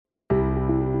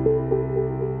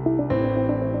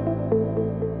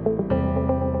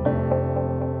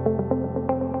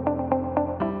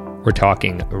We're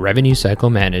talking revenue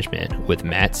cycle management with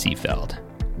Matt Seefeld.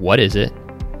 What is it?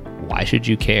 Why should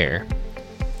you care?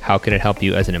 How can it help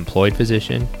you as an employed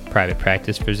physician, private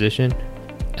practice physician,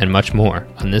 and much more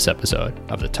on this episode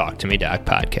of the Talk to Me Doc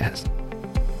podcast.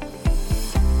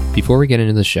 Before we get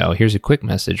into the show, here's a quick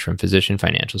message from Physician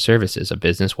Financial Services, a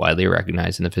business widely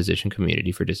recognized in the physician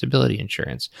community for disability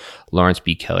insurance. Lawrence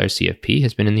B. Keller, CFP,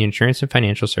 has been in the insurance and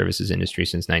financial services industry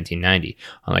since 1990.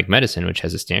 Unlike medicine, which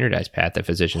has a standardized path that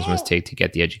physicians must take to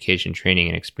get the education, training,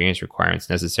 and experience requirements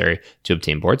necessary to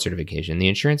obtain board certification, the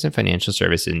insurance and financial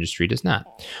services industry does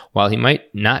not. While he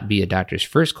might not be a doctor's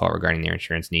first call regarding their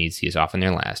insurance needs, he is often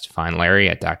their last. Find Larry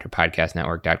at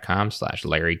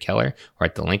drpodcastnetwork.com/Larry Keller or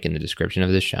at the link in the description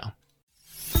of this show.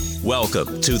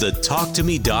 Welcome to the Talk to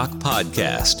Me Doc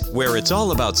podcast, where it's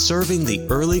all about serving the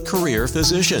early career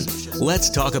physician. Let's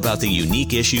talk about the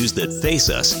unique issues that face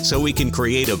us so we can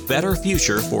create a better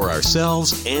future for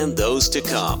ourselves and those to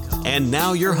come. And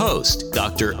now your host,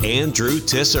 Dr. Andrew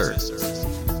Tisser.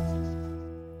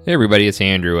 Hey everybody, it's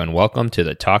Andrew and welcome to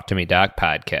the Talk to Me Doc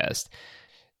podcast.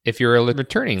 If you're a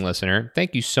returning listener,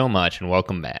 thank you so much and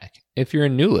welcome back. If you're a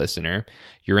new listener,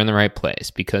 you're in the right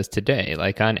place because today,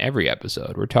 like on every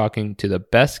episode, we're talking to the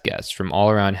best guests from all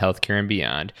around healthcare and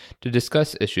beyond to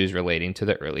discuss issues relating to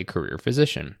the early career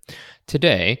physician.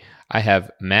 Today, I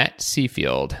have Matt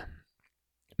Seefeld.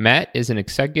 Matt is an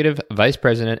executive vice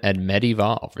president at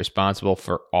MedEvolve, responsible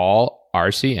for all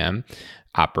RCM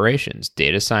operations,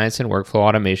 data science and workflow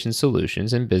automation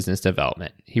solutions, and business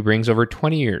development. He brings over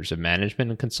 20 years of management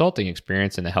and consulting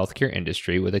experience in the healthcare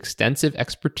industry with extensive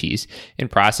expertise in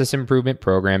process improvement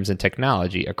programs and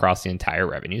technology across the entire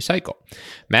revenue cycle.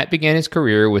 Matt began his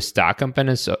career with Stockham and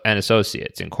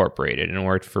Associates Incorporated and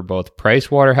worked for both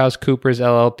PricewaterhouseCoopers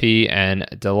LLP and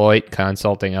Deloitte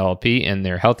Consulting LLP in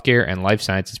their healthcare and life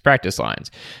sciences practice lines.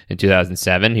 In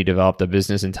 2007, he developed a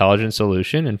business intelligence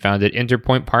solution and founded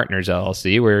Interpoint Partners LLC,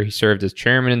 where he served as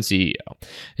chairman and CEO.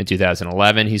 In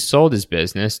 2011, he sold his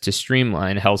business to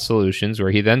Streamline Health Solutions, where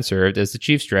he then served as the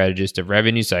chief strategist of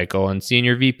Revenue Cycle and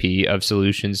senior VP of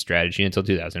Solutions Strategy until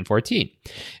 2014.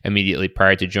 Immediately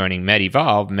prior to joining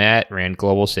MedEvolve, Matt ran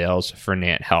global sales for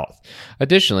Nant Health.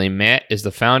 Additionally, Matt is the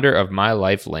founder of My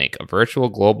Life Link, a virtual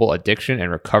global addiction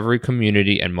and recovery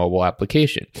community and mobile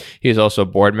application. He is also a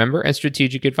board member and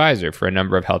strategic advisor for a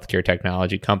number of healthcare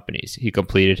technology companies. He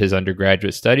completed his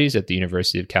undergraduate studies at the University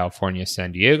of California,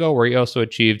 San Diego, where he also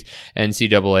achieved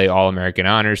NCAA All-American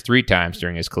honors 3 times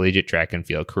during his collegiate track and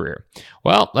field career.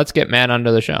 Well, let's get Matt onto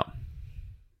the show.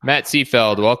 Matt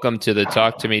Seefeld, welcome to the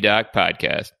Talk to Me Doc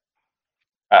podcast.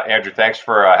 Andrew, thanks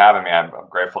for having me. I'm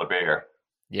grateful to be here.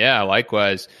 Yeah,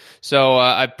 likewise. So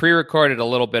I pre-recorded a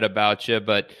little bit about you,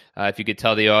 but if you could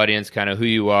tell the audience kind of who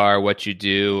you are, what you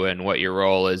do, and what your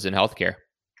role is in healthcare.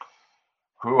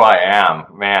 Who I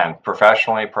am, man,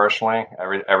 professionally, personally,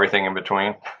 everything in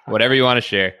between. Whatever you want to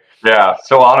share. Yeah.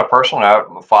 So on a personal note,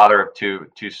 I'm a father of two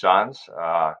sons.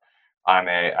 I'm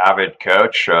an avid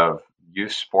coach of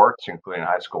youth sports, including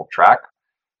high school track.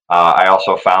 I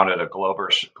also founded a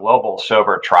global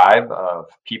sober tribe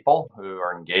of people who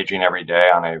are engaging every day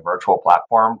on a virtual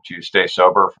platform to stay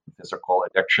sober from physical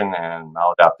addiction and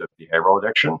maladaptive behavioral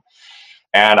addiction.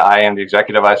 And I am the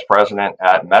executive vice president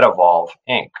at MedEvolve,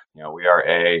 Inc. We are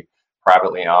a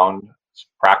privately owned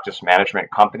practice management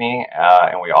company,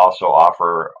 and we also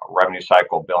offer revenue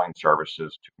cycle billing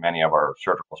services to many of our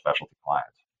surgical specialty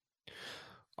clients.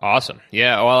 Awesome.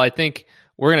 Yeah. Well, I think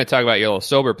we're going to talk about your little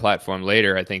sober platform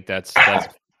later. I think that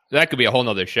could be a whole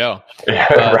nother show.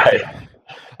 Right.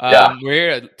 We're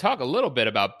here to talk a little bit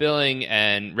about billing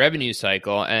and revenue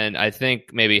cycle, and I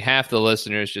think maybe half the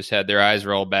listeners just had their eyes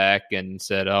roll back and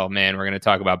said, "Oh man, we're going to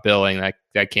talk about billing.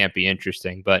 That can't be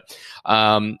interesting." But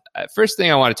first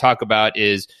thing I want to talk about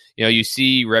is, you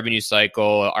see revenue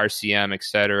cycle, RCM, et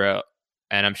cetera,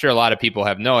 and I'm sure a lot of people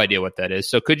have no idea what that is.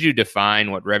 So could you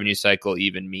define what revenue cycle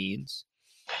even means?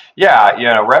 Yeah,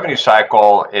 revenue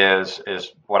cycle is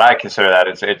what I consider that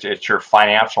it's your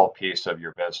financial piece of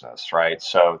your business, right?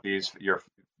 So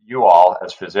you all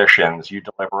as physicians, you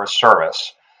deliver a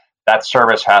service. That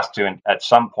service has to at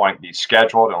some point be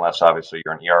scheduled, unless obviously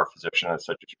you're an ER physician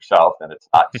such as yourself, and it's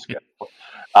not scheduled.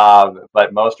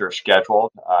 But most are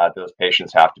scheduled. Those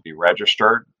patients have to be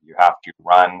registered. You have to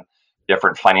run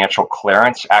different financial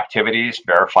clearance activities,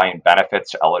 verifying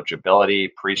benefits, eligibility,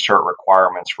 pre-cert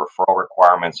requirements, referral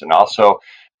requirements, and also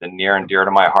the near and dear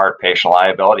to my heart patient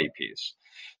liability piece.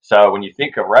 So when you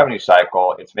think of revenue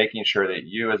cycle, it's making sure that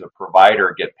you as a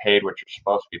provider get paid what you're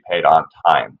supposed to be paid on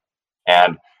time.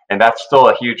 And that's still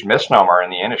a huge misnomer in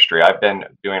the industry. I've been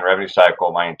doing revenue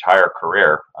cycle my entire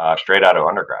career, straight out of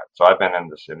undergrad. So I've been in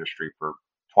this industry for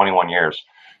 21 years.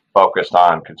 focused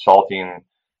on consulting,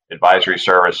 advisory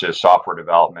services, software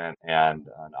development, and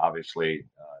obviously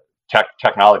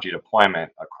technology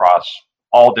deployment across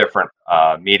all different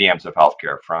mediums of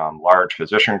healthcare, from large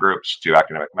physician groups to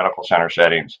academic medical center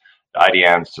settings, to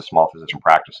IDNs to small physician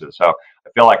practices. So I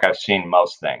feel like I've seen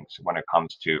most things when it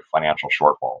comes to financial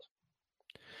shortfalls.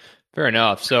 Fair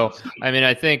enough. So, I mean,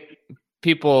 I think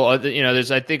people,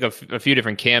 there's, I think, a few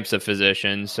different camps of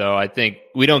physicians. So I think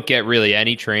we don't get really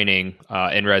any training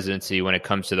in residency when it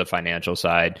comes to the financial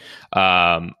side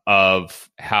of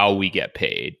how we get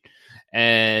paid.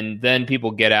 And then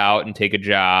people get out and take a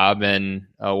job and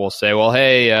we'll say, well,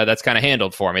 hey, that's kind of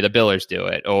handled for me. The billers do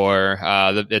it, or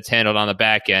it's handled on the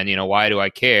back end. Why do I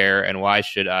care? And why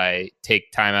should I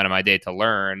take time out of my day to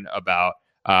learn about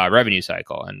revenue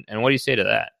cycle? And what do you say to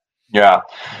that? Yeah.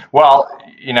 Well,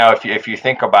 if you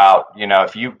think about,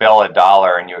 if you bill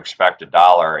 $1 and you expect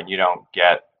 $1 and you don't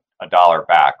get $1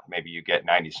 back, maybe you get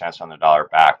 90 cents on the dollar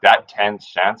back, that 10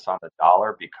 cents on the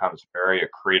dollar becomes very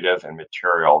accretive and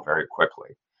material very quickly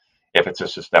if it's a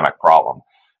systemic problem.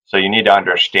 So you need to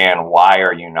understand, why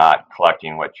are you not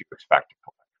collecting what you expect to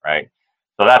collect, right?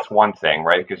 So that's one thing,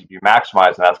 right? Because if you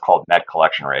maximize, and that's called net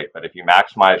collection rate, but if you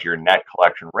maximize your net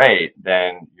collection rate,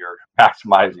 then you're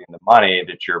maximizing the money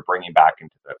that you're bringing back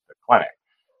into the clinic.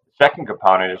 The second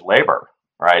component is labor,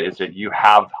 right? Is that you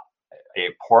have a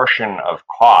portion of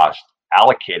cost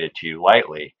allocated to you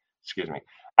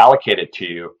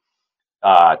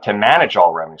to manage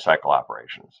all revenue cycle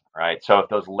operations, right? So if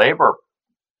those labor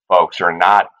folks are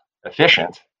not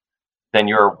efficient, then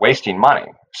you're wasting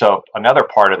money. So another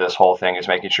part of this whole thing is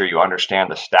making sure you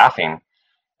understand the staffing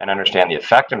and understand the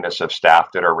effectiveness of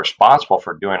staff that are responsible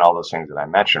for doing all those things that I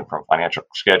mentioned, from financial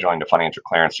scheduling to financial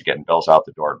clearance to getting bills out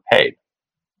the door and paid.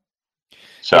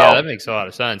 So yeah, that makes a lot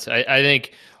of sense. I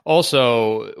think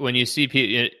also when you see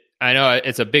people, I know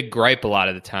it's a big gripe a lot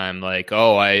of the time, like,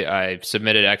 oh, I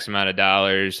submitted X amount of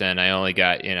dollars and I only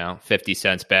got, 50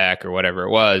 cents back or whatever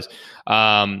it was.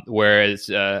 Whereas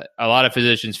a lot of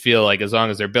physicians feel like as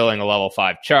long as they're billing a level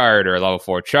 5 chart or a level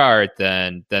 4 chart,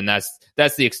 then that's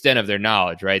the extent of their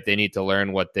knowledge, right? They need to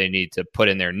learn what they need to put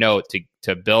in their note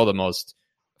to bill the most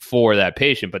for that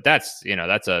patient, but that's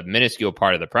a minuscule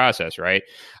part of the process, right?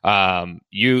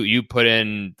 You put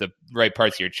in the right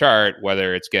parts of your chart,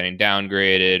 whether it's getting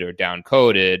downgraded or down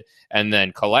coded, and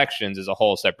then collections is a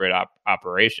whole separate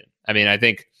operation. I mean, I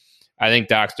think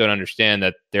docs don't understand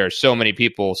that there are so many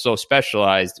people so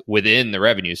specialized within the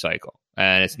revenue cycle,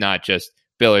 and it's not just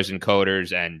billers and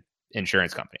coders and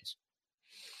insurance companies.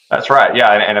 That's right.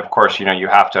 Yeah. And of course, you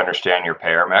have to understand your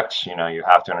payer mix. You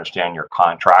have to understand your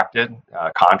contracted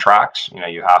contracts.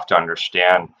 You have to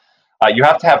understand, you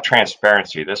have to have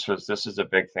transparency. This is a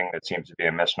big thing that seems to be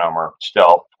a misnomer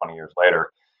still 20 years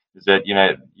later, is that,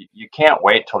 you can't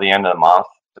wait till the end of the month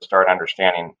to start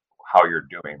understanding how you're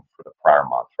doing for the prior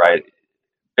month, right?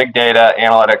 Big data,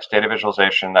 analytics, data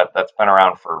visualization, that's been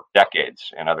around for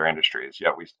decades in other industries,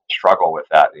 yet we struggle with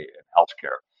that in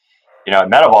healthcare. At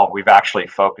MediVault, we've actually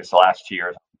focused the last 2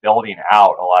 years on building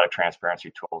out a lot of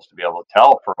transparency tools to be able to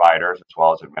tell providers as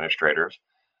well as administrators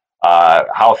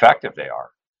how effective they are,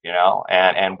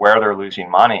 and where they're losing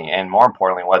money, and more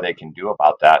importantly, what they can do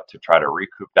about that to try to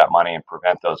recoup that money and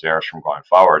prevent those errors from going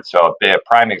forward. So a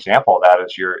prime example of that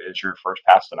is your first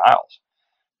pass denials.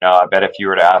 Now, I bet if you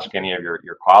were to ask any of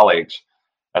your colleagues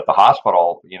at the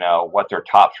hospital, what their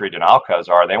top 3 denial codes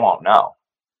are, they won't know,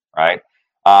 right?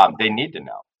 They need to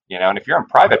know. And if you're in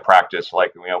private practice,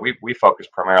 like, we focus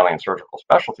primarily in surgical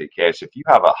specialty case, if you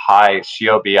have a high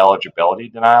COB eligibility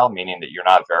denial, meaning that you're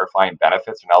not verifying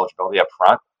benefits and eligibility up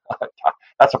front,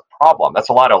 that's a problem. That's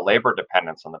a lot of labor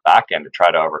dependence on the back end to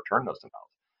try to overturn those denials.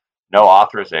 No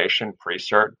authorization,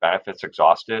 pre-cert, benefits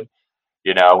exhausted.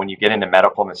 When you get into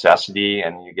medical necessity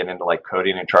and you get into like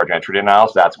coding and charge entry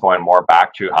denials, that's going more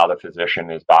back to how the physician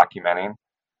is documenting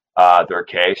their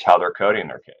case, how they're coding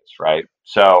their case, right?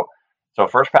 So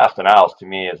first pass denials to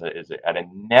me is at a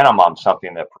minimum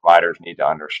something that providers need to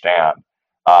understand.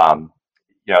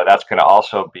 That's going to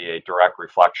also be a direct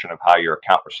reflection of how your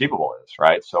account receivable is,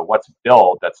 right? So what's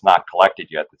billed that's not collected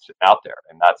yet that's sitting out there,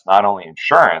 and that's not only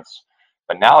insurance,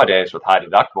 but nowadays with high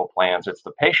deductible plans, it's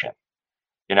the patient.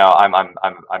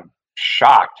 I'm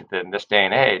shocked that in this day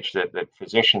and age that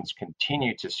physicians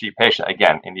continue to see patients.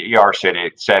 Again, in the ER setting,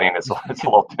 it's a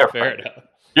little different. Fair enough.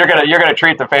 You're gonna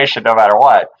treat the patient no matter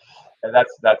what. And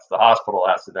that's the hospital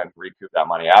has to then recoup that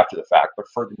money after the fact. But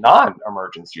for the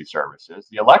non-emergency services,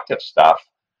 the elective stuff,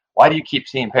 why do you keep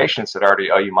seeing patients that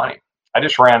already owe you money? I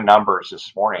just ran numbers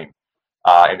this morning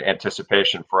in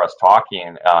anticipation for us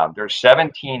talking. There's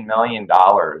 $17 million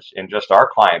in just our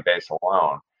client base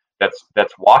alone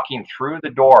that's walking through the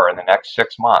door in the next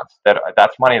 6 months.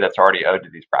 That's money that's already owed to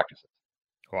these practices.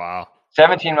 Wow.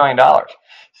 $17 million.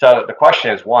 So the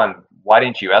question is, one, why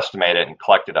didn't you estimate it and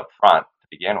collect it up front to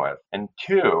begin with? And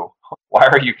two, why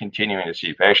are you continuing to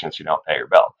see patients who don't pay your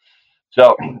bill?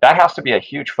 So that has to be a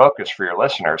huge focus for your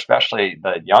listener, especially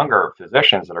the younger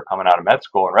physicians that are coming out of med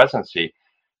school and residency.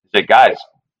 Say, guys,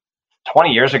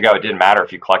 20 years ago, it didn't matter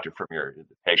if you collected from your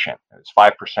patient. It was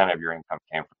 5% of your income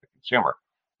came from the consumer.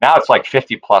 Now it's like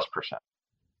 50+%.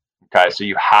 Okay, so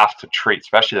you have to treat,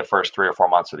 especially the first 3 or 4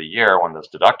 months of the year when those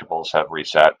deductibles have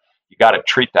reset, you got to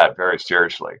treat that very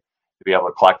seriously to be able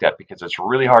to collect that, because it's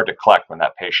really hard to collect when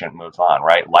that patient moves on,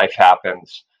 right? Life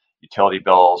happens, utility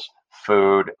bills,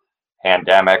 food,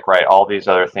 pandemic, right? All these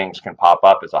other things can pop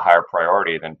up as a higher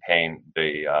priority than paying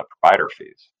the provider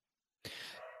fees.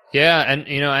 Yeah,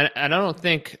 and I don't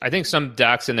think, I think some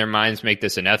docs in their minds make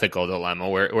this an ethical dilemma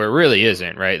where it really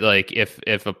isn't, right? Like if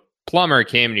a plumber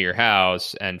came to your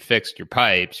house and fixed your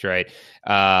pipes, right,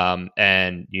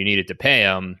 and you needed to pay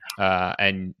him,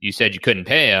 and you said you couldn't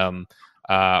pay him,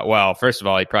 well, first of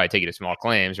all, he'd probably take you to small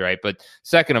claims, right? But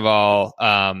second of all,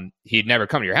 he'd never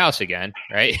come to your house again,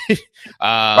 right?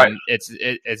 Right.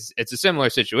 It's a similar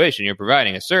situation. You're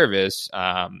providing a service,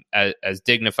 as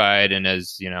dignified and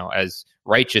as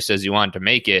righteous as you want to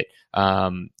make it.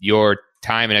 Your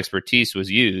time and expertise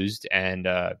was used, and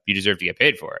you deserve to get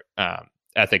paid for it.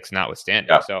 Ethics notwithstanding.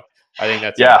 Yeah. So I think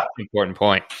that's an important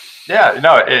point. Yeah,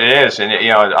 no, it is. And,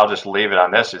 I'll just leave it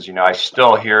on this is, I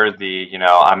still hear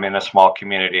I'm in a small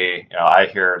community, I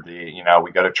hear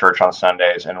we go to church on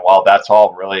Sundays. And while that's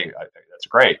all really, that's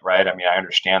great, right? I mean, I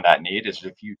understand that need is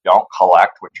if you don't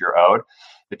collect what you're owed,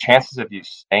 the chances of you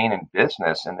staying in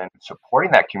business and then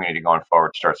supporting that community going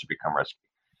forward starts to become risky.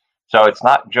 So it's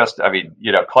not just,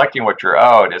 collecting what you're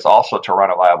owed is also to run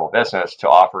a viable business, to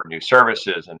offer new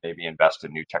services and maybe invest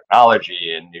in new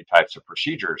technology and new types of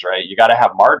procedures, right? You got to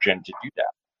have margin to do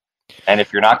that. And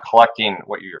if you're not collecting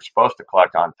what you're supposed to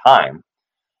collect on time,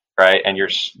 right, and you're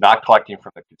not collecting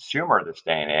from the consumer this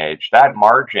day and age, that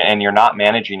margin, and you're not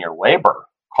managing your labor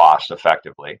costs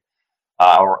effectively,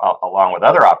 or along with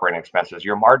other operating expenses,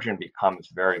 your margin becomes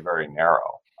very, very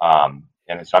narrow. And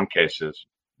in some cases,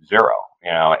 zero,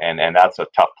 and that's a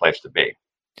tough place to be.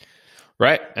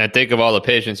 Right. And think of all the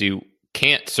patients you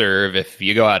can't serve if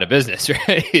you go out of business,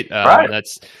 right? Right.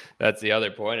 That's the other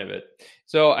point of it.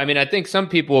 So, I think some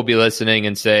people will be listening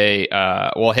and say,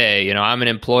 well, hey, I'm an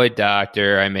employed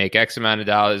doctor. I make X amount of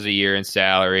dollars a year in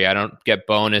salary. I don't get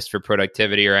bonus for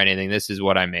productivity or anything. This is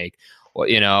what I make.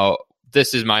 Well,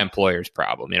 this is my employer's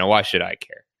problem. Why should I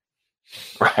care?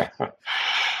 Right.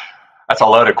 That's a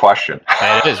loaded question.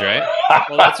 It is, right?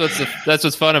 Well, that's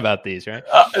what's fun about these, right?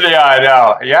 Yeah, I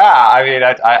know. Yeah, I mean,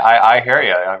 I hear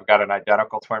you. I've got an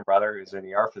identical twin brother who's an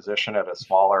ER physician at a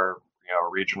smaller,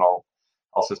 regional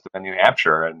health system in New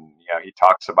Hampshire, and he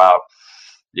talks about,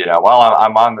 well,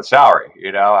 I'm on the salary.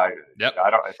 I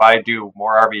don't. If I do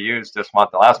more RVUs this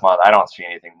month than last month, I don't see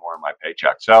anything more in my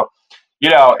paycheck. So,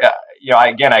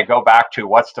 again, I go back to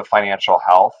what's the financial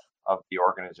health of the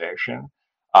organization.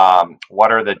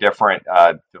 What are the different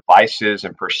devices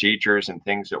and procedures and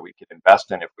things that we could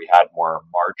invest in if we had more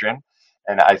margin?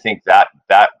 And I think that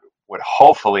would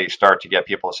hopefully start to get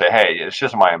people to say, hey, it's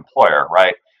just my employer,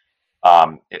 right?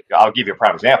 I'll give you a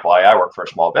prime example. I work for a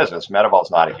small business. Medival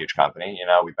is not a huge company.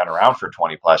 We've been around for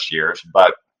 20 plus years,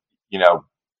 but,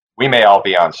 we may all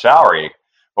be on salary,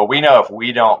 but we know if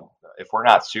we're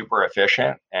not super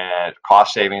efficient and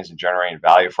cost savings and generating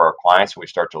value for our clients, and we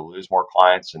start to lose more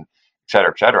clients and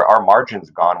et cetera, our margin's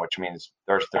gone, which means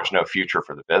there's no future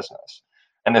for the business.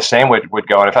 And the same would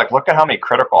go. And in fact, look at how many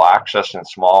critical access and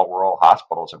small rural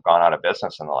hospitals have gone out of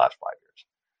business in the last 5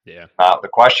 years. Yeah. The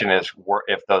question is,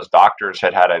 if those doctors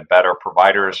had a better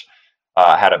providers,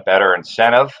 had a better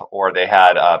incentive, or they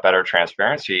had better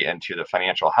transparency into the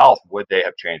financial health, would they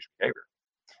have changed behavior?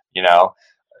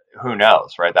 Who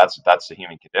knows, right? That's the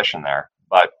human condition there.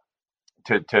 But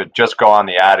to just go on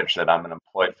the adage that I'm an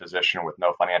employed physician with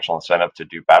no financial incentive to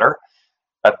do better,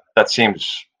 that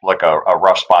seems like a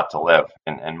rough spot to live,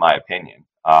 in my opinion.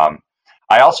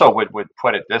 I also would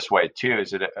put it this way too: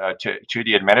 is it to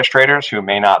the administrators who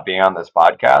may not be on this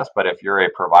podcast, but if you're a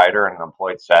provider in an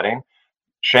employed setting,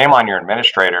 shame on your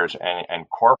administrators and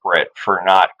corporate for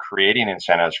not creating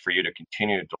incentives for you to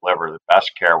continue to deliver the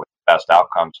best care with the best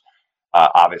outcomes.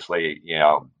 Obviously,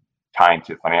 tying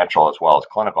to financial as well as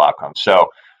clinical outcomes. So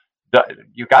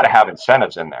you've got to have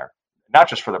incentives in there, not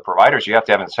just for the providers. You have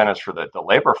to have incentives for the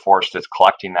labor force that's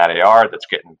collecting that AR, that's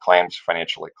getting claims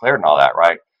financially cleared and all that,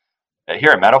 right?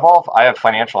 Here at Medivolve, I have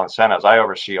financial incentives. I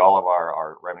oversee all of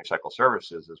our revenue cycle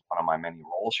services as one of my many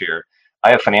roles here.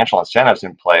 I have financial incentives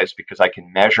in place because I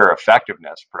can measure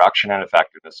effectiveness, production and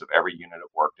effectiveness of every unit of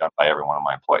work done by every one of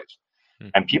my employees.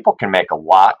 And people can make a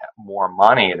lot more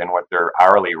money than what their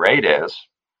hourly rate is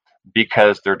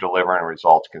because they're delivering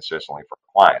results consistently for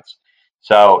clients.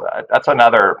 So that's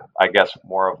another, I guess,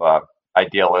 more of a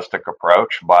idealistic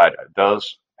approach, but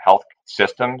those health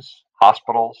systems,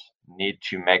 hospitals need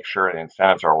to make sure the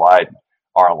incentives are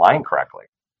aligned correctly.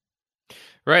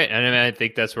 Right. And I mean, I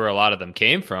think that's where a lot of them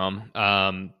came from.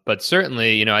 But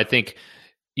certainly, I think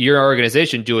your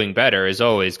organization doing better is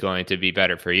always going to be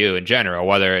better for you in general,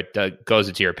 whether it goes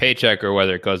into your paycheck or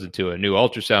whether it goes into a new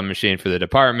ultrasound machine for the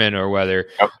department or whether,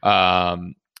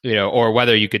 or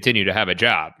whether you continue to have a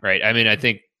job. Right. I mean, I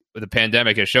think the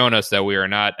pandemic has shown us that we are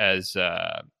not as,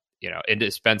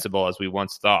 indispensable as we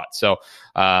once thought. So,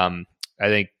 I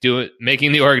think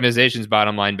making the organization's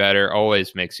bottom line better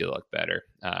always makes you look better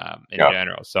in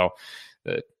general. So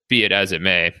be it as it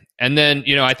may. And then,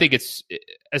 I think it's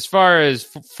as far as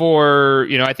for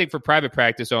I think for private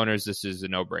practice owners, this is a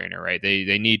no brainer, right?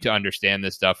 They need to understand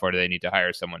this stuff or they need to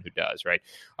hire someone who does, right?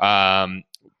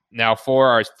 Now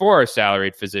for our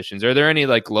salaried physicians, are there any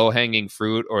like low hanging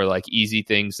fruit or like easy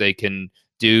things they can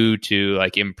do to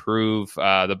like improve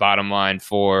the bottom line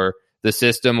for the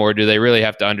system, or do they really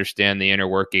have to understand the inner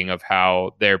working of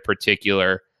how their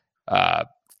particular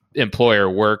employer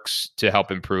works to help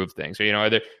improve things? So,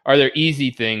 are there easy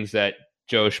things that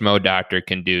Joe Schmo doctor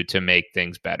can do to make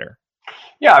things better?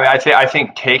 Yeah, I mean, I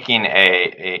think taking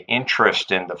a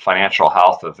interest in the financial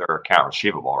health of their account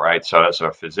receivable, right? So as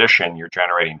a physician, you're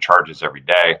generating charges every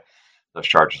day. Those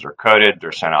charges are coded.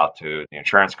 They're sent out to the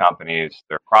insurance companies.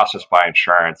 They're processed by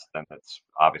insurance. Then it's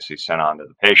obviously sent on to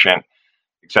the patient,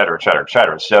 et cetera, et cetera, et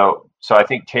cetera. So I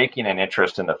think taking an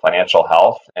interest in the financial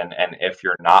health, and if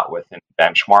you're not within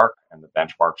benchmark, and the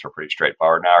benchmarks are pretty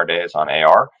straightforward nowadays on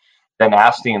AR, then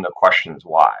asking the questions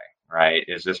why, right?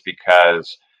 Is this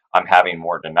because I'm having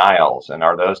more denials? And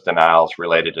are those denials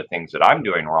related to things that I'm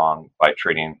doing wrong by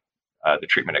treating the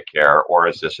treatment of care? Or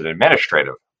is this an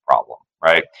administrative problem,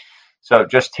 right? So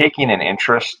just taking an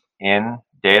interest in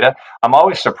data. I'm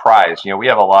always surprised. We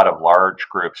have a lot of large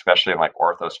groups, especially in like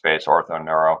ortho space, ortho,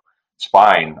 neuro,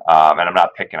 spine, and I'm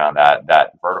not picking on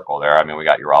that vertical there. I mean, we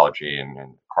got urology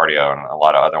and cardio and a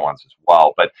lot of other ones as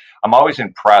well. But I'm always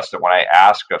impressed that when I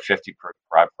ask a 50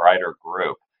 provider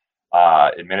group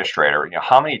administrator,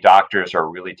 how many doctors are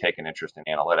really taking interest in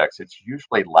analytics? It's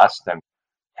usually less than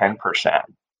 10%,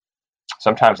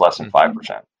 sometimes less than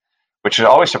 5%. Which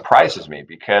always surprises me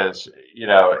because,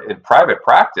 in private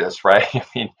practice, right? I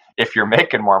mean, if you're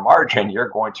making more margin, you're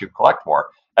going to collect more.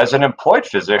 As an employed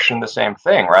physician, the same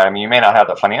thing, right? I mean, you may not have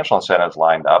the financial incentives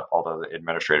lined up, although the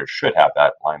administrators should have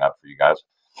that lined up for you guys.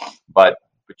 But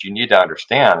you need to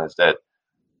understand is that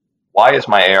why is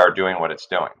my AR doing what it's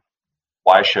doing?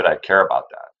 Why should I care about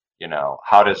that?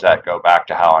 How does that go back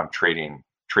to how I'm treating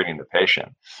the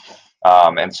patient?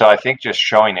 And so I think just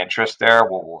showing interest there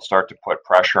will start to put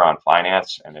pressure on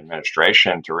finance and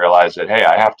administration to realize that, hey,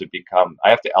 I have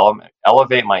to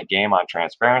elevate my game on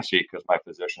transparency because my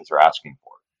physicians are asking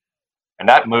for it. And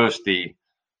that moves the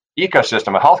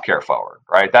ecosystem of healthcare forward,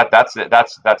 right? That's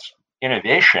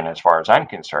innovation as far as I'm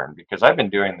concerned, because I've been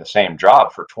doing the same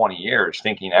job for 20 years,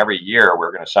 thinking every year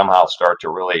we're going to somehow start to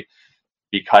really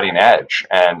be cutting edge.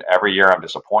 And every year I'm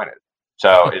disappointed.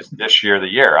 So is this year the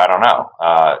year? I don't know.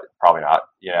 Probably not.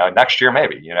 Next year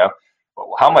maybe. But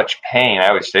how much pain? I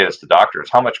always say this to doctors: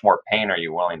 how much more pain are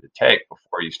you willing to take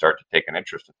before you start to take an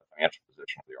interest in the financial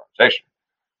position of the organization?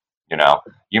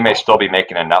 You may still be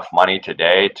making enough money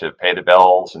today to pay the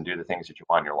bills and do the things that you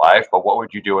want in your life, but what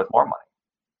would you do with more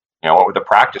money? What would the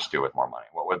practice do with more money?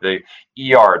 What would the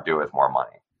ER do with more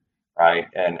money? Right.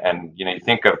 And you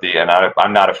think of and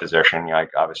I'm not a physician.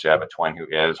 Obviously I have a twin who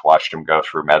is, watched him go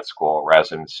through med school,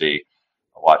 residency,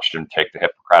 watched him take the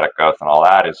Hippocratic Oath and all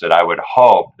that, is that I would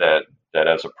hope that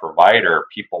as a provider,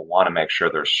 people want to make sure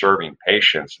they're serving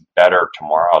patients better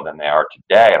tomorrow than they are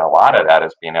today. And a lot of that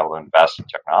is being able to invest in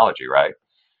technology, right?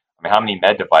 I mean, how many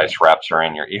med device reps are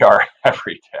in your ER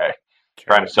every day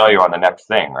trying to sell you on the next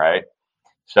thing, right?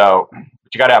 So,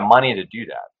 but you got to have money to do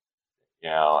that.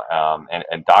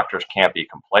 And doctors can't be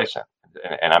complacent.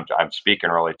 And I'm speaking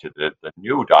really to the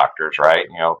new doctors, right?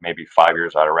 Maybe 5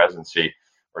 years out of residency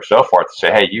or so forth, to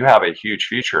say, hey, you have a huge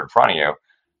future in front of you.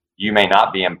 You may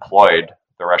not be employed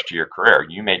the rest of your career.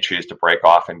 You may choose to break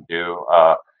off and do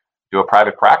a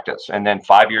private practice. And then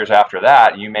 5 years after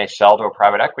that, you may sell to a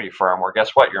private equity firm where,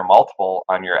 guess what? Your multiple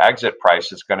on your exit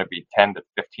price is going to be 10 to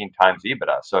 15 times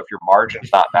EBITDA. So if your margin's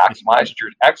not maximized,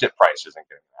 your exit price isn't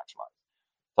getting maximized.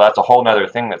 So that's a whole nother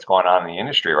thing that's going on in the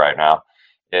industry right now,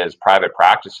 is private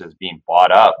practices being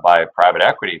bought up by private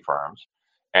equity firms.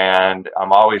 And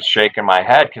I'm always shaking my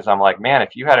head because I'm like, man,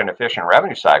 if you had an efficient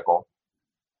revenue cycle,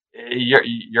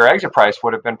 your exit price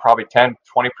would have been probably 10,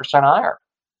 20% higher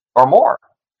or more,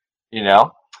 you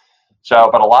know? So,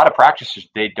 but a lot of practices,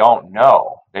 they don't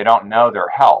know. They don't know their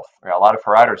health. A lot of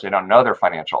providers, they don't know their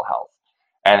financial health.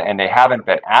 And they haven't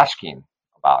been asking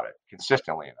about it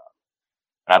consistently enough.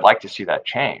 And I'd like to see that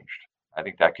changed. I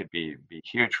think that could be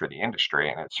huge for the industry,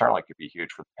 and it certainly could be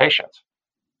huge for the patients.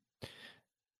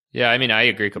 Yeah, I mean, I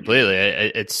agree completely.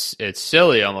 It's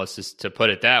silly almost to put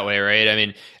it that way, right? I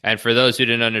mean, and for those who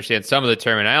didn't understand some of the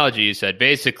terminology, you said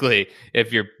basically,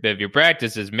 if your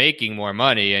practice is making more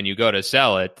money and you go to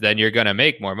sell it, then you're going to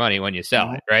make more money when you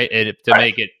sell it, right? And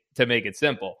to make it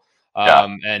simple,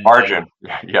 and margin,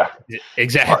 yeah,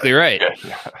 exactly right.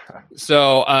 Yeah.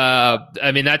 So,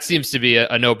 I mean, that seems to be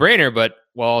a no-brainer, but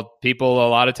people a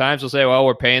lot of times will say, well,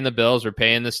 we're paying the bills, we're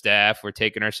paying the staff, we're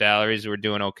taking our salaries, we're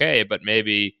doing okay, but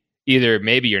maybe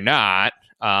you're not,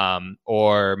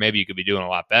 or maybe you could be doing a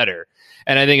lot better.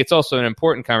 And I think it's also an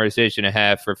important conversation to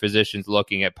have for physicians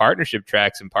looking at partnership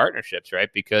tracks and partnerships, right?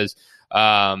 Because,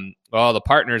 the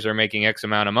partners are making X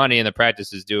amount of money and the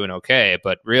practice is doing okay,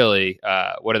 but really,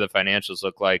 what do the financials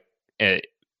look like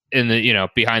in the,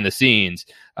 behind the scenes,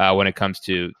 when it comes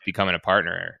to becoming a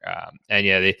partner?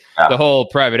 The whole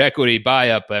private equity buy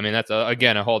up, I mean, that's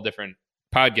again, a whole different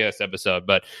podcast episode,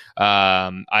 but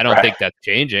I don't think that's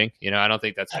changing. I don't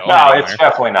think that's anywhere. It's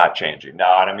definitely not changing.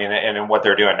 No, and I mean, and what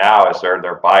they're doing now is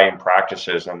they're buying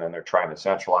practices and then they're trying to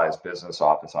centralize business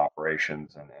office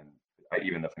operations and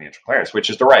even the financial clearance, which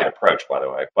is the right approach, by the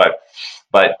way.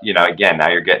 But again, now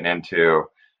you're getting into,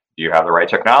 do you have the right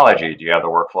technology? Do you have the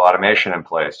workflow automation in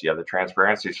place? Do you have the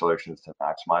transparency solutions to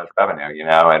maximize revenue?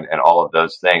 And all of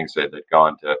those things that go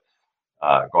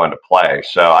into play.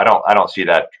 So I don't see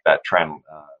that trend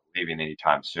leaving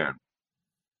anytime soon.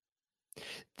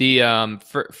 The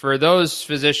for those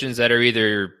physicians that are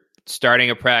either starting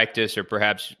a practice or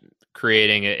perhaps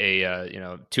creating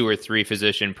a 2 or 3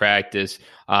 physician practice,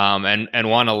 and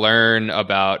want to learn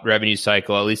about revenue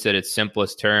cycle, at least at its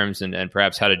simplest terms, and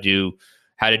perhaps how to do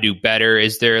better,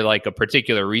 is there like a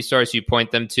particular resource you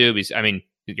point them to? Because, I mean,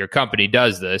 your company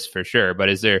does this for sure, but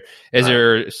is there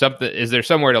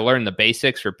somewhere to learn the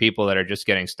basics for people that are just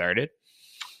getting started?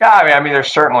 Yeah, I mean,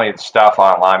 there's certainly stuff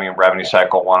online. I mean, Revenue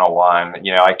Cycle 101.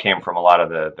 I came from a lot of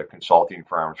the consulting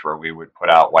firms where we would put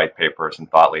out white papers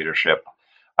and thought leadership.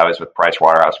 I was with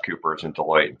PricewaterhouseCoopers and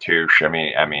Deloitte and Touche. I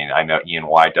mean, I know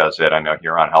E&Y does it. I know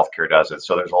Huron Healthcare does it.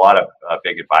 So there's a lot of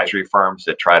big advisory firms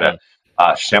that try to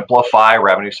simplify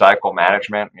revenue cycle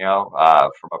management.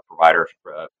 From a provider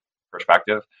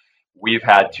perspective. We've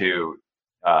had to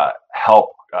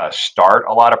help start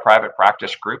a lot of private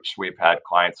practice groups. We've had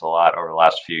clients a lot over the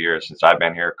last few years since I've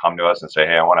been here come to us and say,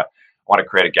 hey, I want to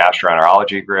create a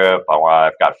gastroenterology group.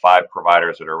 I've got 5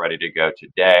 providers that are ready to go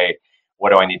today.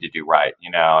 What do I need to do right?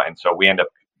 And so we end up,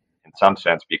 in some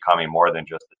sense, becoming more than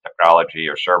just a technology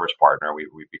or service partner. We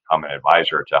become an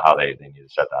advisor to how they need to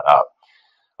set that up.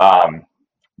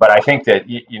 But I think that,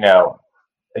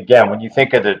 again, when you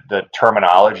think of the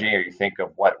terminology, or you think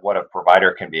of what a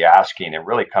provider can be asking, it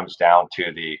really comes down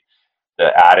to the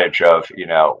adage of,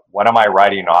 what am I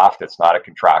writing off that's not a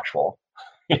contractual,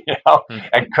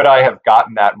 and could I have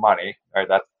gotten that money? All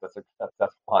right,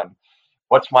 that's fun.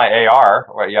 What's my AR?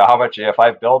 Well, how much, if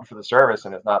I billed for the service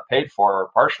and it's not paid for or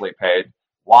partially paid,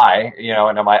 why?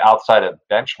 And am I outside of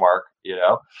benchmark?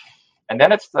 And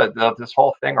then it's this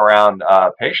whole thing around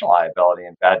patient liability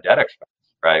and bad debt expense.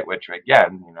 Right, which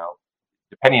again,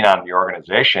 depending on the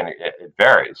organization, it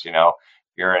varies. If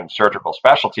you're in surgical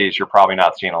specialties, you're probably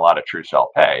not seeing a lot of true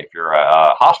self-pay. If you're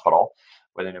a hospital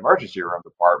with an emergency room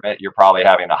department, you're probably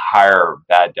having a higher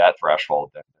bad debt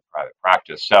threshold than private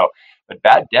practice. So, but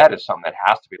bad debt is something that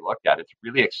has to be looked at. It's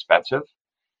really expensive,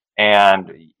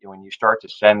 and when you start to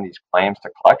send these claims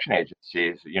to collection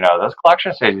agencies, those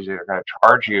collection agencies are going to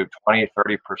charge you 20,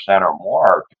 30% or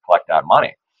more to collect that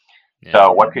money. Yeah.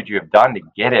 So what could you have done to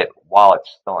get it while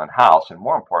it's still in-house, and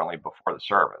more importantly, before the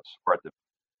service, or at the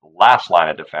last line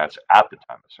of defense at the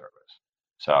time of service?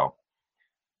 So,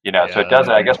 so it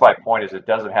doesn't, I guess my point is, it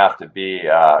doesn't have to be,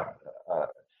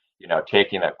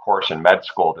 taking a course in med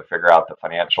school to figure out the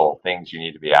financial things you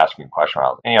need to be asking questions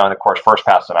about. And of course, first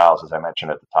pass analysis, I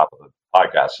mentioned at the top of the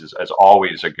podcast, is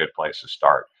always a good place to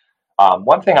start.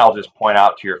 One thing I'll just point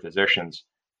out to your physicians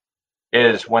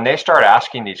is when they start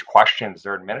asking these questions,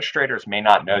 their administrators may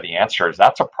not know the answers.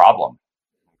 That's a problem.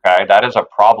 Okay, that is a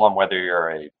problem whether you're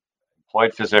a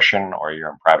employed physician or you're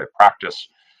in private practice.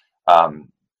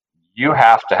 You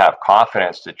have to have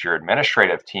confidence that your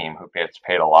administrative team, who gets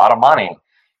paid a lot of money,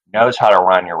 knows how to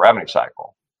run your revenue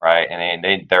cycle, right?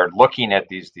 And they're looking at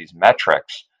these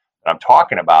metrics that I'm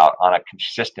talking about on a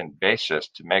consistent basis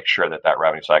to make sure that that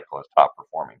revenue cycle is top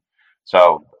performing.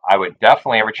 So I would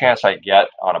definitely, every chance I get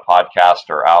on a podcast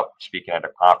or out speaking at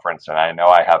a conference, and I know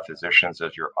I have physicians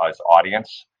as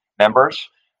audience members,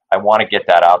 I want to get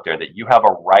that out there, that you have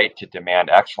a right to demand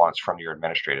excellence from your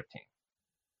administrative team,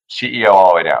 CEO all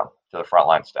the way down to the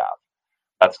frontline staff.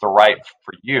 That's the right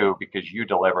for you because you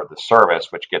deliver the service,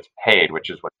 which gets paid,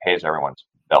 which is what pays everyone's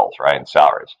bills, right, and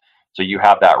salaries. So you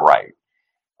have that right.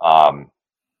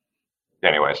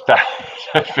 Anyways,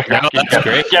 that's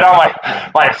great. Get on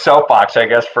my soapbox, I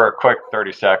guess, for a quick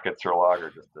 30 seconds or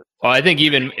longer. Well, I think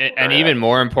even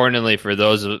more importantly for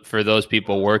those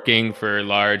people working for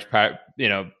large,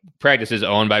 practices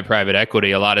owned by private equity,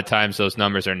 a lot of times those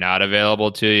numbers are not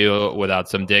available to you without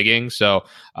some digging. So,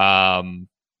 ask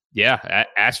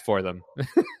for them.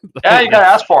 Yeah, you got to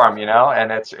ask for them,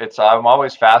 and it's. I'm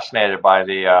always fascinated by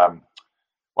the.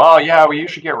 We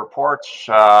usually get reports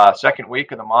second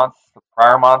week of the month, the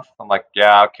prior month. I'm like,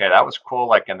 yeah, okay, that was cool,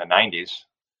 like in the 90s,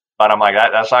 but I'm like,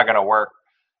 that's not going to work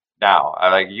now.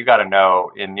 You got to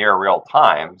know in near real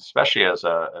time, especially as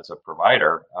a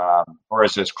provider, or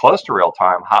as close to real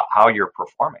time, how you're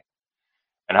performing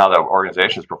and how the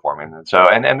organization is performing. And so,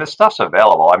 and this stuff's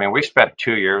available. I mean, we spent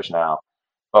 2 years now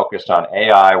focused on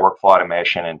AI, workflow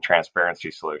automation, and transparency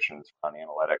solutions on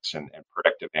analytics and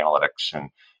predictive analytics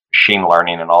and machine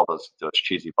learning and all those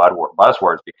cheesy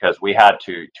buzzwords, because we had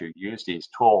to use these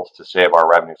tools to save our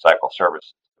revenue cycle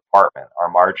services department. Our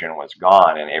margin was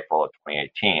gone in April of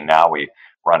 2018. Now we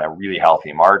run a really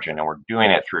healthy margin, and we're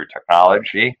doing it through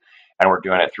technology, and we're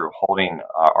doing it through holding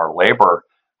our labor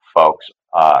folks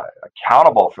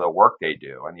accountable for the work they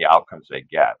do and the outcomes they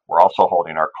get. We're also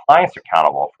holding our clients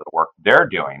accountable for the work they're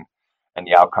doing and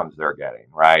the outcomes they're getting,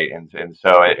 right? And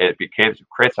so it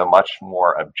creates a much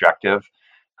more objective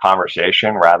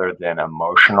conversation rather than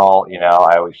emotional.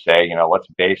 I always say, let's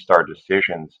base our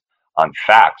decisions on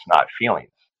facts, not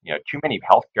feelings. Too many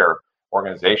healthcare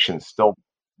organizations still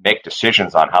make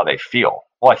decisions on how they feel.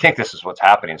 Well, I think this is what's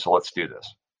happening, so let's do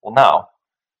this. Well, no,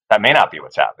 that may not be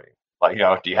what's happening.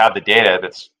 Do you have the data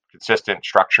that's consistent,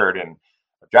 structured, and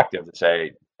objective to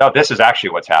say, no, this is actually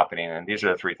what's happening, and these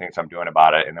are the 3 things I'm doing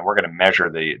about it, and then we're going to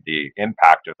measure the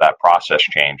impact of that process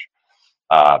change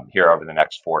here over the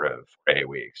next 4 to 8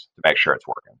 weeks to make sure it's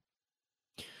working.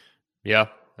 Yeah,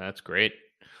 that's great.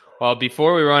 Well,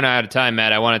 before we run out of time,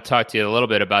 Matt, I want to talk to you a little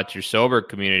bit about your sober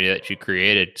community that you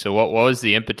created. So what was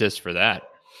the impetus for that?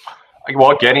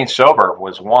 Well, getting sober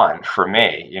was one for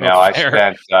me. I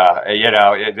spent,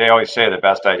 they always say the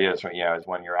best idea is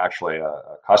when you're actually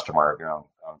a customer of your own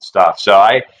stuff. So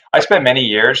I spent many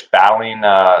years battling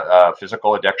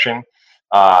physical addiction,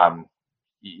 for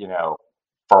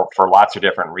lots of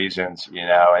different reasons,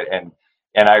 and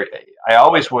I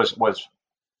always was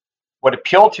what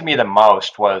appealed to me the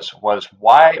most was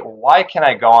why can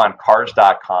I go on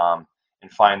cars.com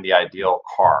and find the ideal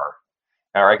car?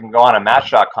 Or I can go on a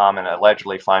match.com and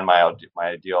allegedly find my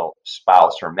ideal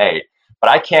spouse or mate, but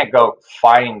I can't go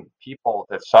find people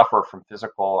that suffer from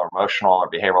physical or emotional or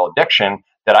behavioral addiction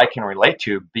that I can relate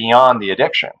to beyond the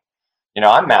addiction.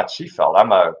 I'm Matt Seafeld.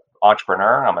 I'm an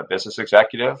entrepreneur. I'm a business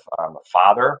executive. I'm a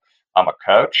father. I'm a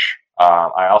coach.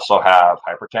 I also have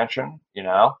hypertension.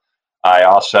 I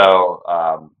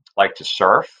also like to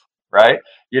surf, right?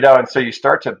 And so you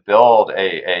start to build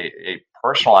a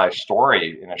personalized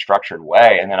story in a structured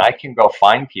way, and then I can go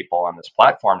find people on this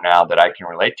platform now that I can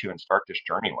relate to and start this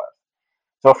journey with.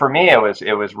 So for me,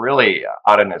 it was really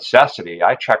out of necessity.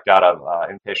 I checked out of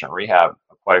inpatient rehab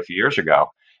quite a few years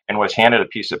ago and was handed a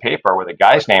piece of paper with a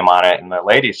guy's name on it, and the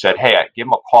lady said, "Hey, give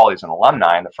him a call. He's an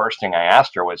alumni." And the first thing I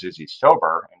asked her was, "Is he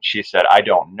sober?" And she said, "I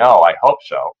don't know. I hope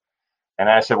so." And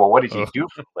I said, "Well, what does he do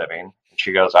for a living?" And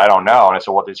she goes, "I don't know." And I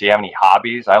said, "Well, does he have any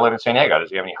hobbies?" I live in San Diego. Does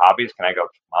he have any hobbies? Can I go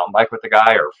mountain bike with the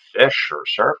guy or fish or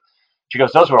surf? She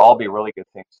goes, "Those would all be really good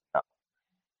things to know."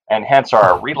 And hence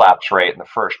our relapse rate in the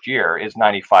first year is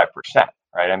 95%,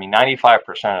 right? I mean,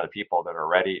 95% of the people that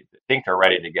think they're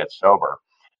ready to get sober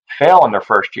fail in their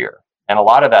first year. And a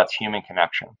lot of that's human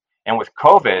connection. And with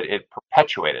COVID, it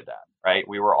perpetuated that, right?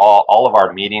 We were all of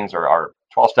our meetings or our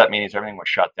 12-step meetings, everything was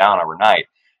shut down overnight.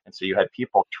 And so you had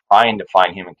people trying to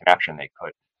find human connection, they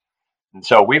couldn't. And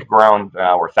so we've grown,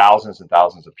 we're thousands and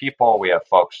thousands of people. We have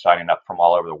folks signing up from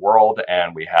all over the world.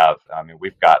 And we've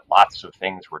got lots of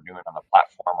things we're doing on the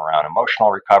platform around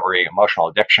emotional recovery, emotional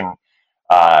addiction,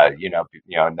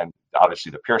 and then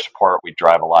obviously the peer support. We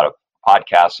drive a lot of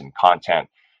podcasts and content.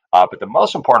 But the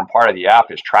most important part of the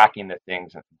app is tracking the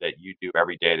things that you do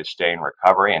every day to stay in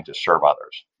recovery and to serve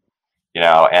others.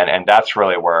 and that's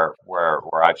really where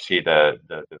I see the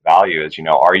value is,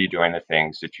 are you doing the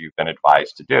things that you've been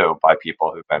advised to do by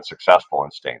people who've been successful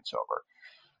in staying sober?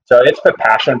 So it's a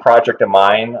passion project of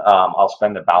mine. I'll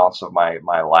spend the balance of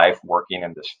my life working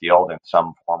in this field in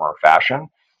some form or fashion.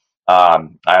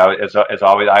 As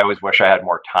always, I always wish I had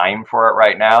more time for it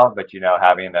right now, but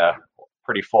having a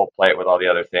pretty full plate with all the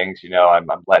other things, I'm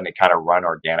letting it kind of run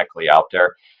organically out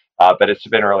there. But it's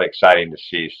been really exciting to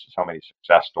see so many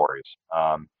success stories,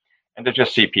 and to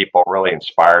just see people really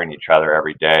inspiring each other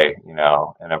every day, in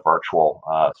a virtual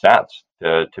sense,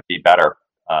 to be better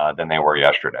than they were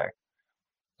yesterday.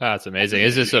 That's amazing.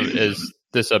 Is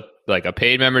this like a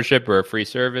paid membership or a free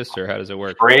service, or how does it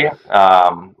work? Free.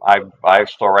 I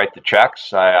still write the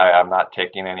checks. I'm not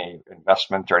taking any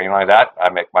investment or anything like that.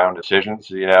 I make my own decisions.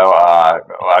 We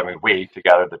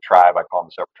together, the tribe, I call them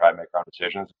the Sober Tribe, make our own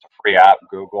decisions. It's a free app.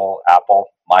 Google, Apple.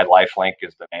 My Life Link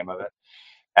is the name of it,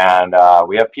 and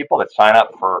we have people that sign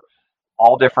up for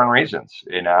all different reasons.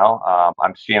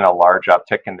 I'm seeing a large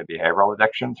uptick in the behavioral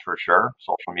addictions for sure.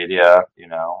 Social media,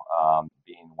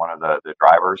 being one of the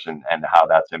drivers, and how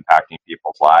that's impacting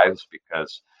people's lives,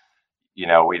 because,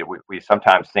 we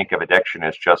sometimes think of addiction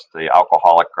as just the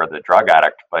alcoholic or the drug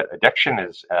addict, but addiction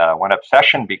is, when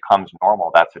obsession becomes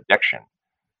normal, that's addiction.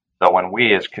 So when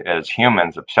we as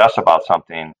humans obsess about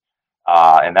something,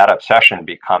 and that obsession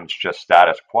becomes just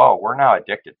status quo, we're now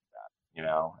addicted.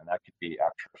 And that could be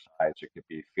exercise. It could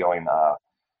be feeling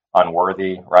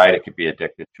unworthy, right? It could be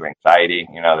addicted to anxiety.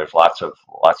 There's lots of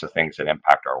things that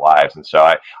impact our lives. And so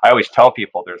I always tell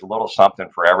people there's a little something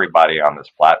for everybody on this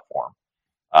platform.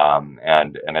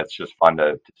 And it's just fun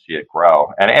to see it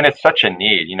grow. And it's such a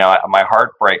need. My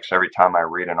heart breaks every time I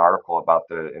read an article about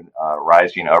the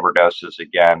rising overdoses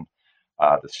again,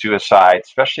 the suicide,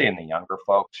 especially in the younger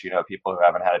folks, people who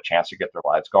haven't had a chance to get their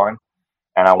lives going.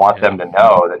 And I want them to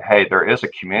know that, hey, there is a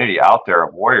community out there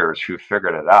of warriors who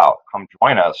figured it out. Come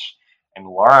join us and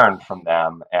learn from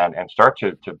them, and start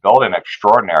to build an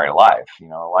extraordinary life, a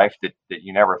life that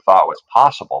you never thought was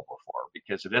possible before,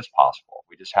 because it is possible.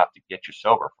 We just have to get you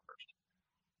sober first.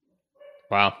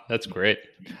 Wow, that's great.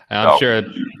 I'm sure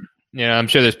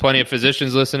there's plenty of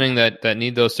physicians listening that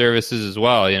need those services as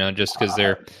well. Just because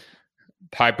they're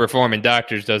high performing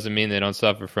doctors doesn't mean they don't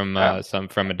suffer from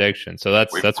addiction. So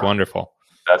that's wonderful.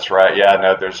 That's right. Yeah,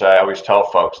 no, I always tell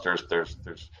folks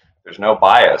there's no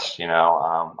bias.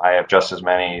 I have just as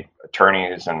many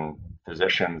attorneys and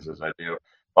physicians as I do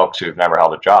folks who've never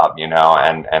held a job,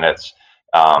 and it's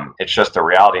just a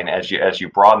reality. And as you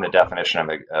broaden the definition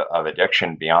of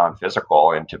addiction beyond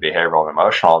physical into behavioral and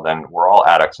emotional, then we're all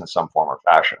addicts in some form or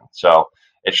fashion. So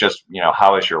it's just,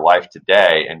 how is your life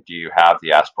today, and do you have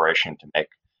the aspiration to make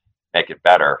it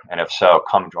better? And if so,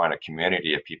 come join a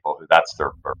community of people who that's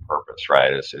their purpose,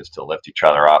 right? Is to lift each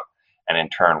other up, and in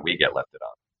turn we get lifted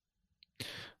up.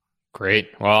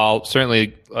 Great. Well, I'll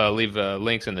certainly leave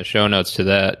links in the show notes to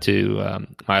that, to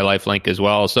My Life Link as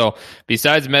well. So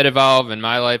besides MedEvolve and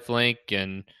My Life Link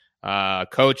and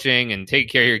coaching and taking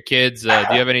care of your kids, do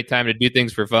you have any time to do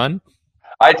things for fun?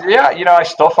 I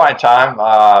still find time.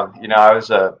 I was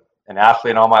an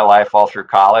athlete all my life, all through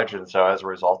college, and so as a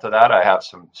result of that, I have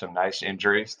some nice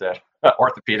injuries that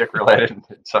orthopedic related in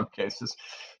some cases.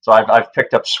 So I've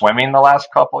picked up swimming the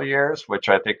last couple of years, which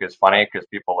I think is funny because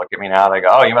people look at me now, they go,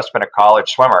 "Oh, you must have been a college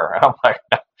swimmer." And I'm like,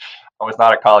 I was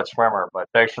not a college swimmer, but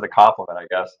thanks for the compliment, I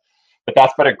guess. But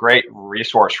that's been a great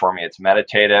resource for me. It's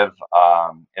meditative.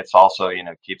 It's also,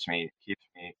 keeps me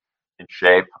in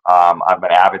shape. I'm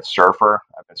an avid surfer.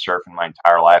 I've been surfing my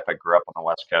entire life. I grew up on the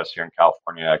West Coast here in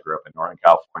California. I grew up in Northern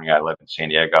California. I live in San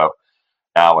Diego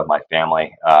now with my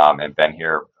family, and been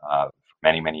here for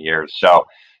many, many years. So,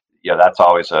 that's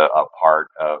always a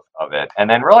part of it. And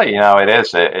then really, it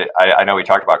is. I know we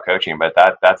talked about coaching, but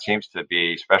that seems to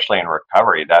be, especially in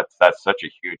recovery, that's such a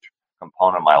huge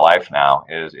component of my life now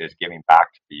is giving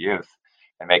back to the youth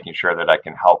and making sure that I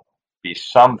can help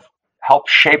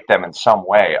shape them in some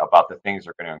way about the things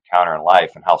they're going to encounter in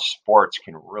life, and how sports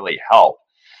can really help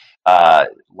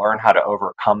learn how to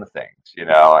overcome things,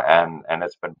 and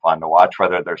it's been fun to watch,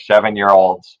 whether they're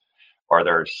 7-year-olds or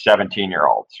they're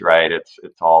 17-year-olds, right? It's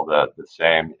all the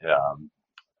same,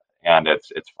 and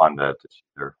it's fun to see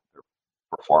their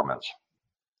performance.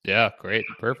 Yeah, great,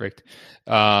 perfect.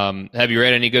 Have you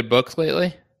read any good books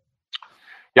lately?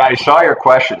 Yeah, I saw your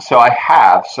question. So I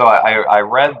have. So I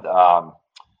read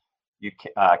 "You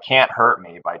Can't Hurt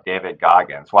Me" by David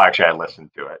Goggins. Well, actually, I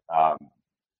listened to it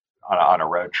on a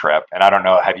road trip, and I don't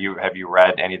know. Have you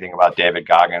read anything about David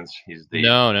Goggins? He's the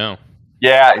no.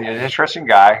 Yeah, he's an interesting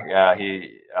guy.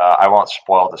 I won't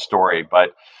spoil the story,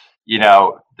 but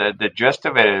the gist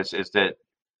of it is that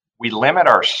we limit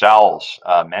ourselves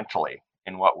mentally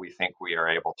in what we think we are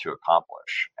able to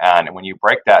accomplish. And when you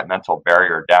break that mental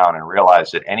barrier down and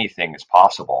realize that anything is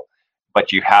possible,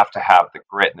 but you have to have the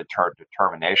grit and the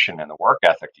determination and the work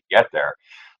ethic to get there,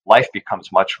 life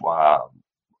becomes much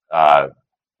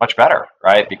better,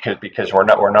 right? Because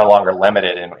we're no longer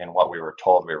limited in what we were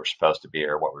told we were supposed to be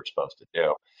or what we were supposed to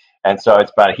do. And so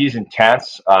he's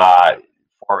intense.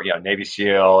 For Navy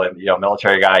SEAL and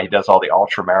military guy, he does all the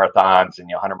ultra marathons and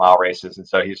 100-mile races, and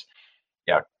so he's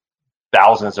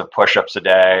thousands of push-ups a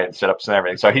day and sit-ups and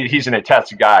everything. So he's an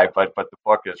intense guy, but the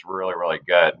book is really, really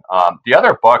good. The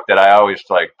other book that I always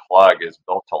plug is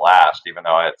Built to Last, even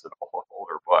though it's an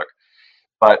older book.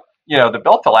 But the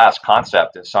Built to Last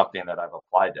concept is something that I've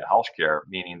applied to healthcare,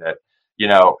 meaning that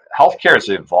healthcare has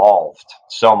evolved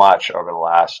so much over the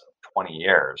last 20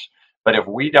 years. But if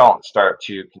we don't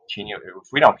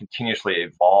continuously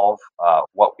evolve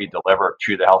what we deliver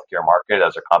to the healthcare market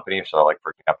as a company, so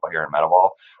for example here in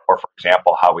Medival, or for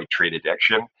example how we treat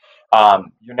addiction,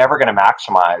 you're never going to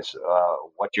maximize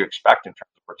what you expect in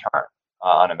terms of return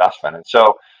on investment. And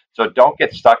so don't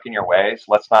get stuck in your ways.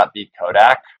 Let's not be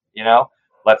Kodak.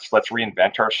 Let's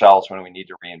reinvent ourselves when we need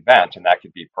to reinvent, and that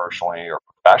could be personally or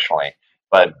professionally.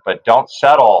 But don't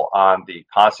settle on the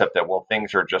concept that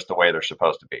things are just the way they're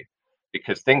supposed to be.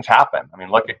 Because things happen. I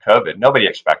mean, look at COVID. Nobody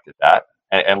expected that.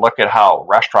 And look at how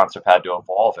restaurants have had to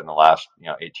evolve in the last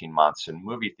 18 months, and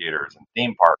movie theaters and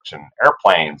theme parks and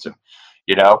airplanes. And,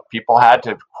 people had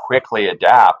to quickly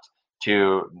adapt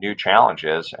to new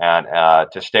challenges and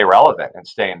to stay relevant and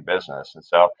stay in business. And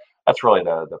so that's really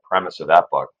the premise of that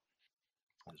book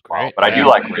as well. Great. But I do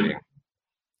like reading.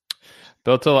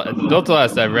 Built to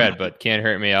Last I've read, but Can't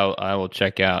Hurt Me I will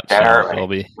check out. Can't Hurt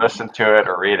Me. Listen to it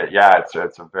or read it. Yeah,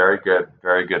 it's a very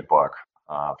good book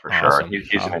for Awesome. sure.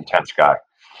 He's an intense guy.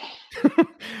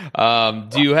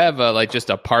 Do you have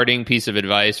just a parting piece of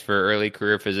advice for early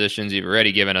career physicians? You've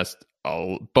already given us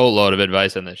a boatload of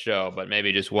advice on the show, but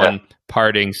maybe just one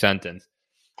parting sentence.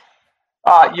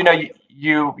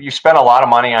 You spend a lot of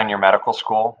money on your medical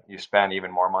school. You spend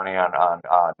even more money on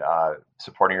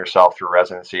supporting yourself through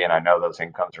residency, and I know those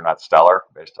incomes are not stellar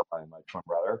based on my twin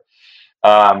brother.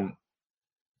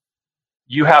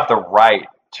 You have the right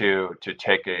to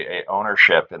take a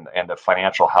ownership in the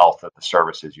financial health of the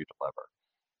services you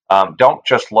deliver. Don't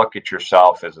just look at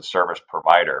yourself as a service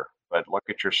provider, but look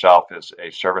at yourself as a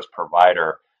service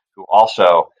provider who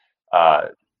also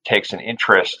takes an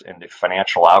interest in the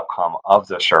financial outcome of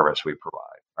the service we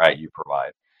provide, right? You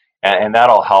provide. And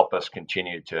that'll help us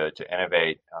continue to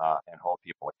innovate and hold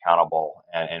people accountable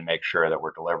and make sure that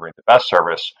we're delivering the best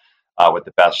service with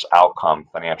the best outcome,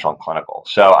 financial and clinical.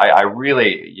 So I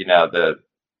really,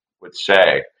 would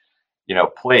say,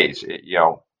 please,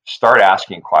 start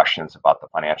asking questions about the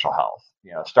financial health.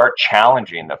 Start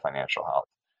challenging the financial health.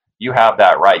 You have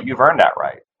that right. You've earned that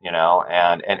right.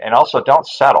 And also don't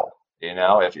settle.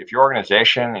 If your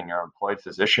organization and you're an employed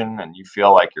physician and you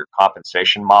feel like your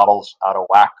compensation model's out of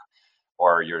whack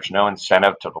or there's no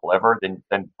incentive to deliver,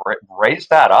 then raise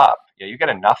that up. You get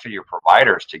enough of your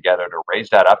providers together to raise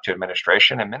that up to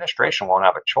administration. Administration won't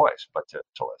have a choice but to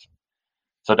listen.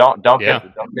 So don't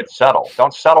get settled.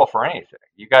 Don't settle for anything.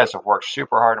 You guys have worked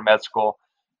super hard in med school,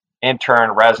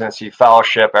 intern, residency,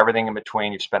 fellowship, everything in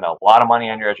between. You spend a lot of money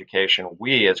on your education.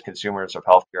 We as consumers of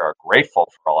healthcare are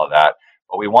grateful for all of that.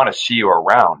 But we want to see you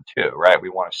around too, right? We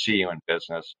want to see you in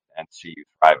business and see you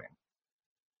thriving.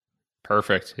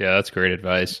 Perfect. Yeah, that's great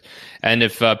advice. And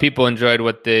if people enjoyed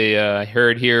what they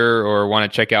heard here or want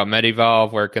to check out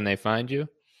MedEvolve, where can they find you?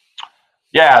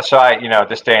 Yeah, so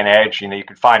this day and age, you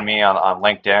can find me on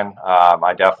LinkedIn.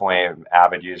 I definitely am an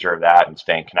avid user of that and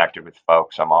staying connected with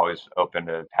folks. I'm always open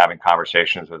to having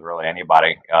conversations with really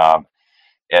anybody.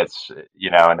 It's,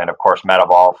 and then of course,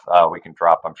 MedEvolve, we can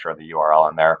drop, I'm sure, the URL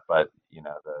in there, but the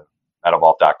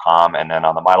MedEvolve.com. And then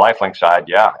on the MyLifeLink side,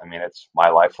 it's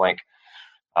MyLifeLink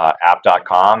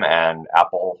app.com and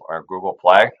Apple or Google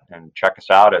Play, and check us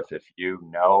out if you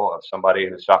know of somebody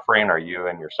who's suffering or you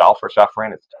and yourself are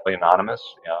suffering. It's totally anonymous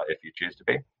if you choose to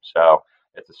be. So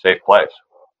it's a safe place.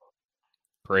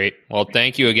 Great. Well,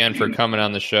 thank you again for coming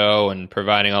on the show and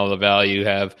providing all the value you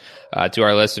have to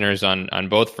our listeners on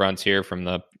both fronts here, from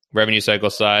the revenue cycle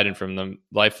side and from the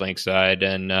LifeLink side.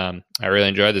 And I really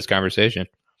enjoyed this conversation.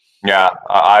 Yeah,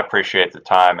 I appreciate the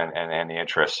time and the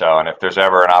interest. So, and if there's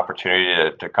ever an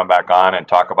opportunity to come back on and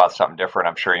talk about something different,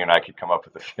 I'm sure you and I could come up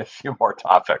with a few more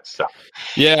topics. So,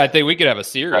 yeah, I think we could have a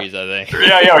series. I think.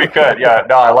 Yeah, we could. Yeah,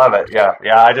 no, I love it.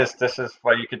 Yeah. This is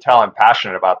what you can tell. I'm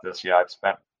passionate about this. I've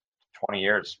spent 20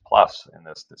 years plus in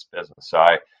this business, so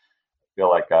I feel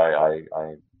like I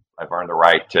earned the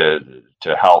right to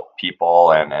help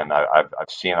people, and I've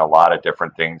seen a lot of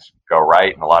different things go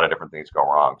right and a lot of different things go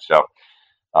wrong. So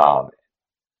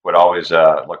would always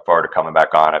look forward to coming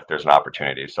back on if there's an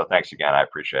opportunity. So thanks again. I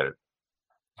appreciate it.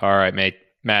 All right, mate.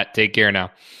 Matt, take care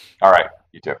now. All right.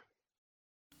 You too.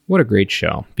 What a great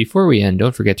show. Before we end,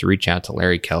 don't forget to reach out to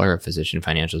Larry Keller of Physician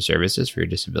Financial Services for your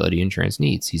disability insurance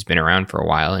needs. He's been around for a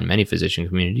while in many physician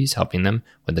communities, helping them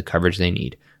with the coverage they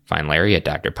need. Find Larry at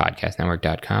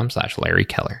drpodcastnetwork.com/Larry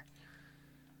Keller.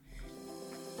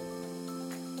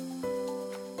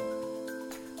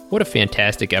 What a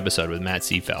fantastic episode with Matt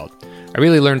Seefeld. I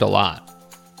really learned a lot.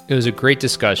 It was a great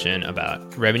discussion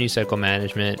about revenue cycle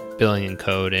management, billing and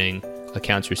coding,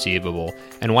 accounts receivable,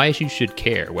 and why you should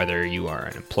care whether you are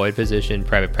an employed physician,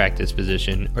 private practice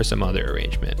physician, or some other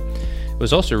arrangement. It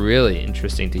was also really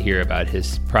interesting to hear about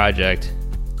his project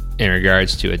in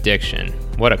regards to addiction.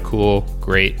 What a cool,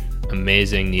 great,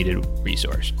 amazing, needed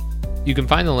resource. You can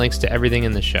find the links to everything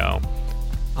in the show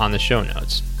on the show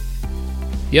notes.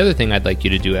 The other thing I'd like you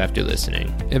to do after listening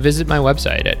is visit my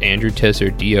website at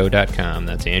andrewtisserdo.com.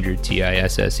 That's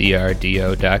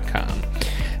andrewtisserdo.com.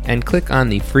 And click on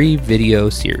the free video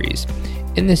series.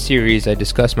 In this series, I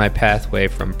discuss my pathway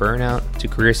from burnout to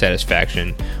career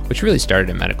satisfaction, which really started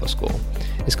in medical school.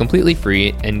 It's completely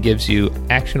free and gives you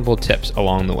actionable tips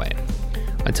along the way.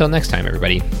 Until next time,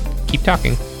 everybody, keep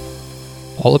talking.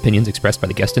 All opinions expressed by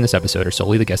the guest in this episode are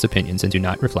solely the guest's opinions and do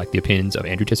not reflect the opinions of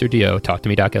Andrew Tisser DO, Talk to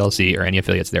Me Doc LLC, or any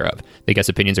affiliates thereof. The guest's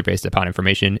opinions are based upon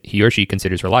information he or she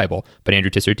considers reliable, but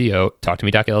Andrew Tisser DO, Talk to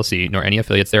Me Doc LLC, nor any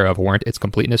affiliates thereof warrant its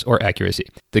completeness or accuracy.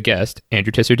 The guest,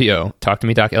 Andrew Tisser DO, Talk to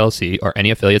Me Doc LLC, or any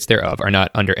affiliates thereof are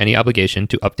not under any obligation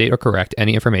to update or correct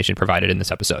any information provided in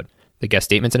this episode. The guest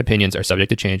statements and opinions are subject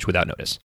to change without notice.